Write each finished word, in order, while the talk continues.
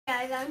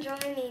guys, I'm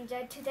Jordan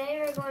Ninja.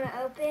 Today we're going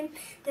to open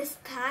this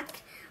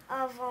pack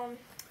of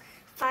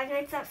Five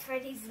Nights at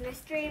Freddy's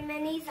Mystery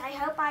Minis. I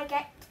hope I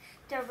get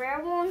the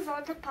rare ones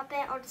or the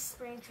puppet or the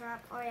spring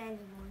trap or any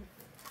one.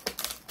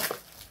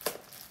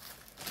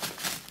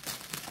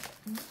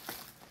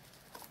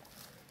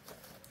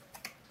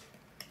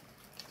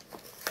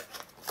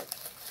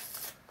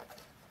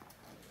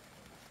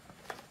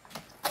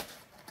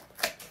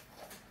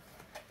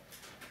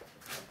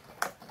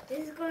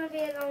 This is going to be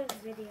a long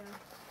video.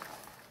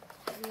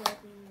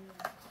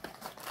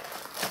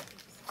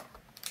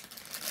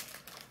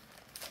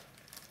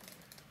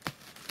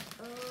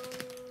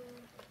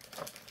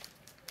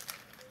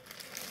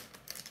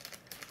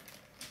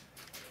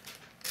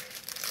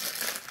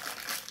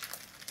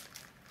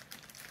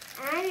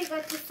 And we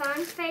got the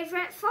fan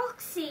favorite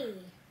Foxy.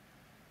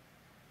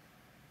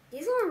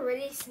 These are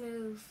really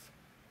smooth.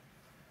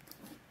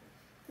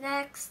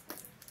 Next,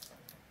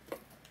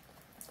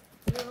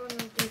 we're going to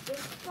do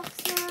this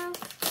box now.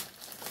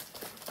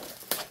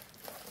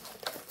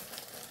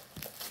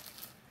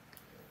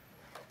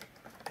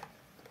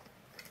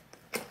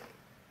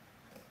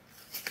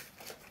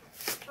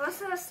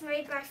 Also, it's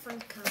made by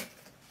Funko.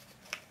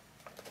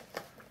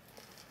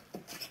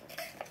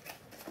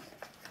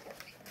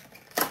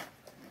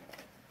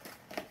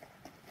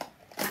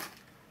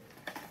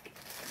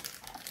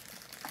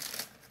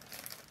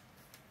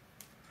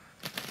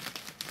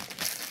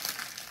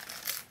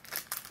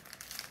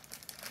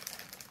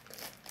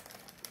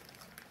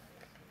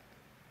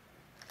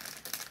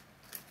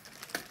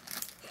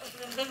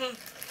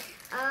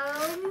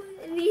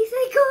 These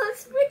I got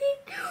pretty.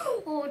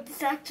 Oh,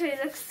 this actually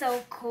looks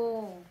so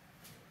cool.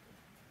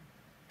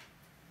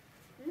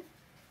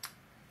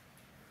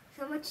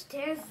 So much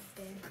tears is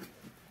there.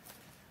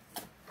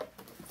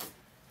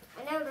 I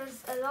know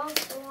there's a lot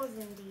of holes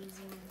in these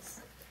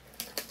ones.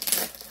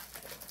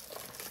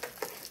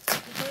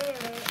 Okay,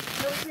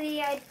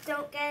 hopefully I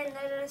don't get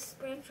another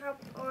spring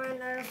trap or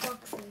another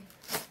Foxy.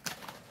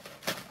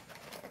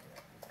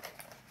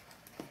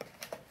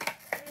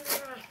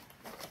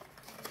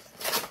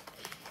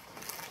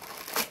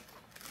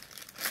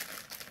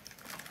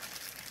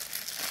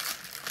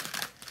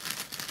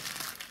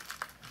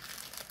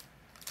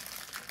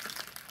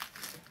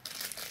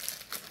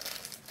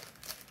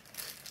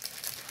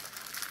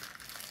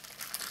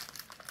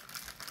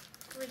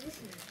 What is it?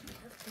 I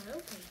have to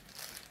open.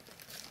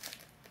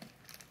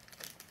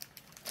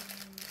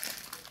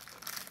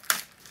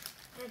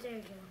 Oh, there we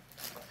go.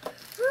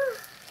 Whew.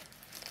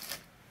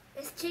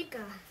 It's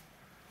Chica.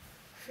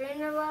 Three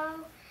in a row.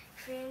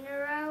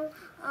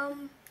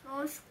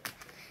 Almost,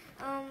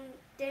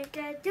 there's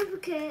a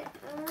duplicate.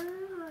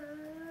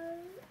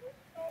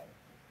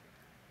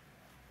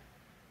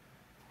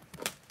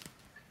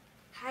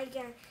 Hi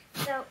guys.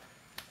 So,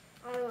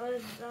 I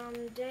was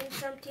doing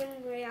something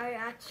where I'm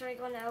actually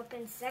going to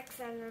open 6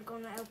 and we're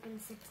going to open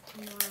 6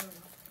 tomorrow.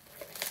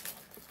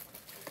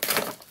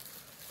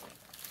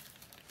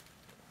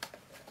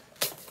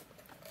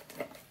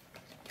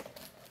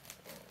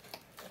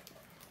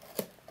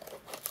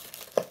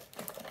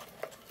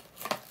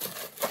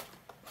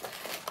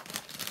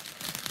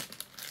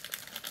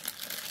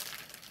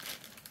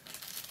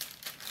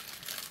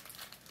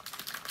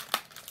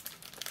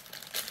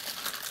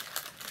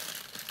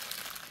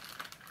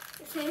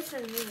 Say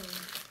some new.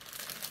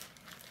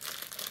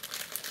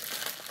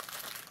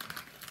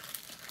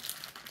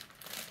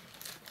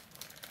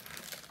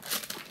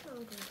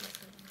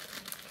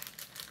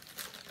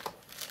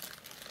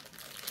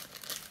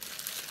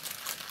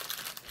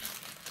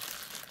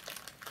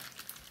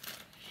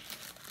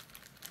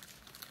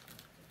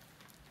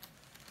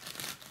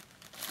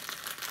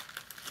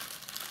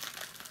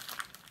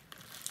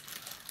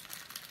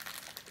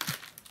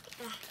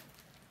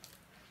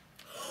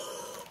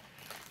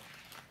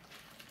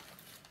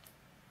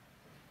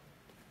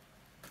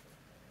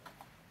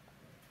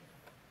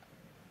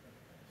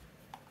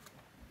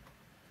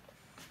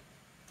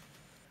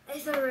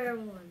 It's a rare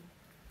one.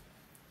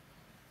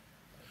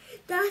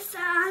 That's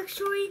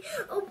actually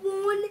a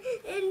 1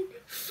 in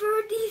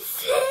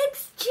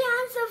 36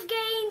 chance of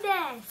getting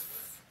this.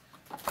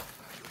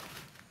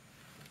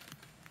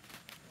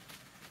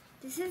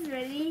 This is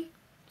really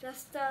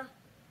just a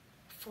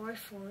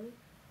 4th one.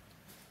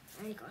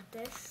 I got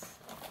this.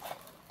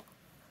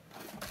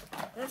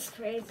 That's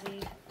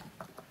crazy.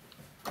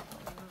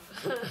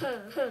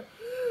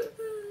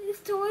 It's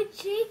Toy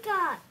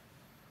Chica.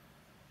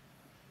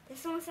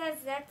 This one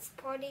says that's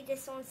party,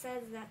 this one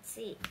says that's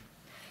seat.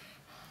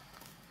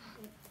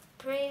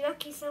 Pretty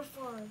lucky so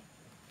far. 1,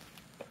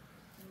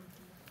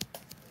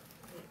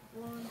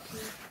 2,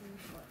 3,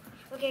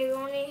 4. Okay, we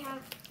only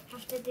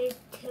have to do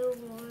 2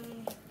 more.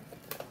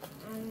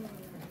 I'm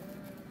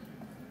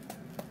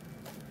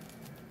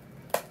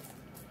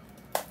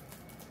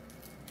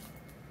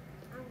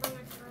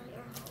gonna try it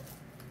out.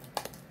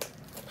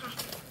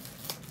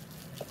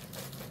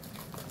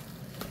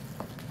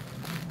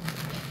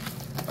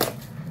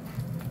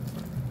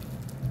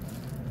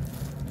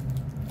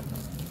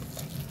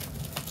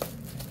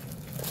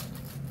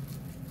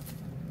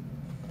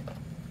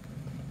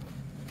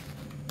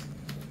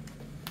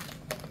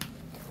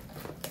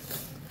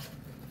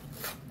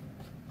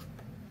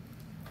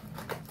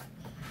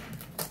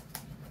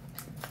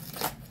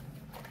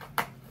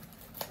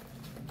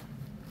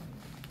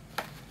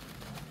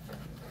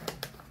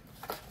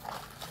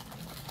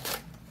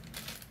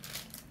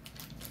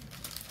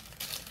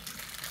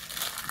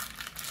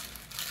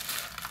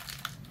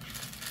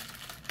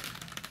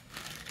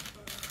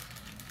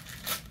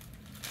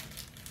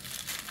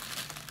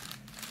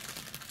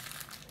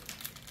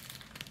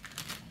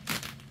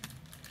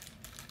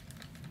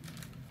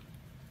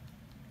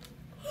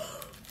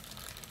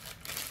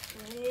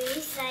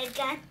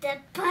 got the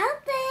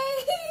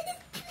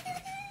puppet.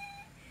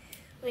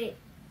 Wait.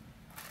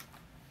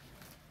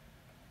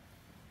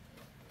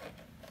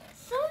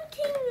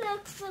 Something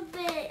looks a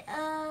bit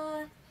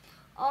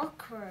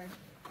awkward.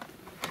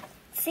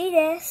 See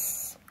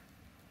this?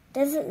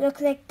 Does it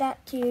look like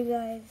that to you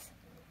guys?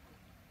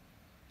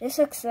 This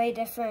looks way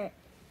different.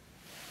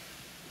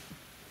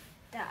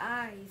 The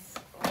eyes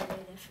are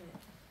way different.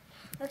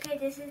 Okay,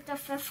 this is the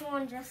fifth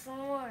one, just one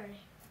more.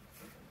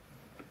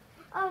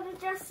 Oh, there's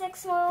just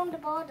 6 more on the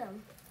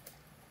bottom.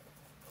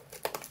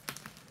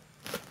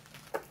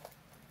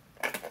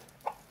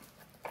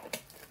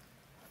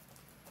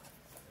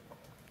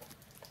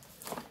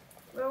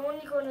 We're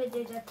only going to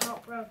do the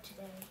top row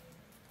today.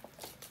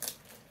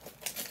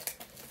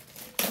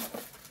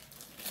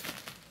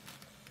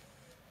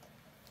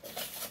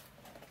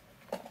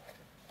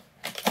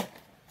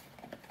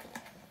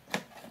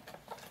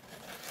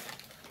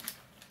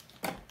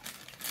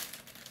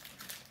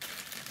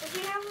 If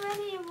you haven't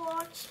already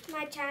watched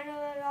my channel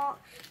a lot,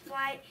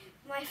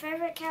 my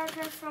favorite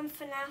character from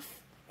FNAF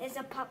is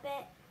a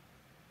puppet.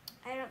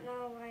 I don't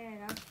know why I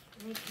love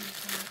making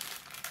it.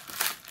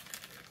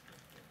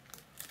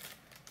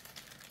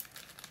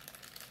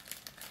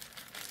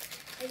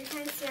 As you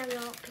can see, I'm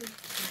not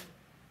peeking.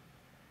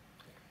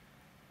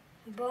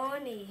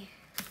 Bonnie.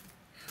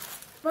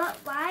 But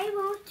why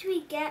won't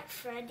we get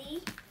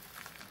Freddy?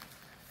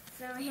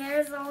 So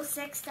here's all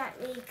 6 that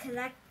we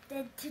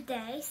collected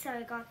today. So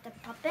I got the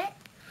puppet,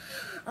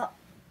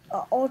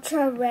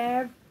 ultra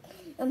rare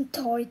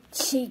toy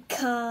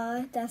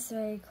Chica. That's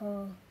very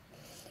cool.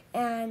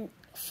 And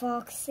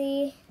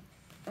Foxy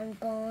and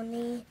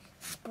Bonnie,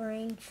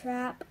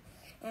 Springtrap,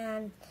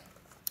 and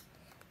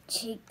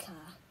Chica.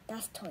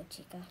 That's Toy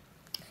Chica.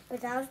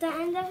 But that was the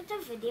end of the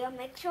video.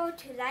 Make sure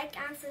to like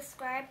and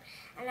subscribe,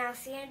 and I'll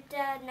see you in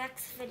the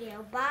next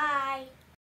video. Bye!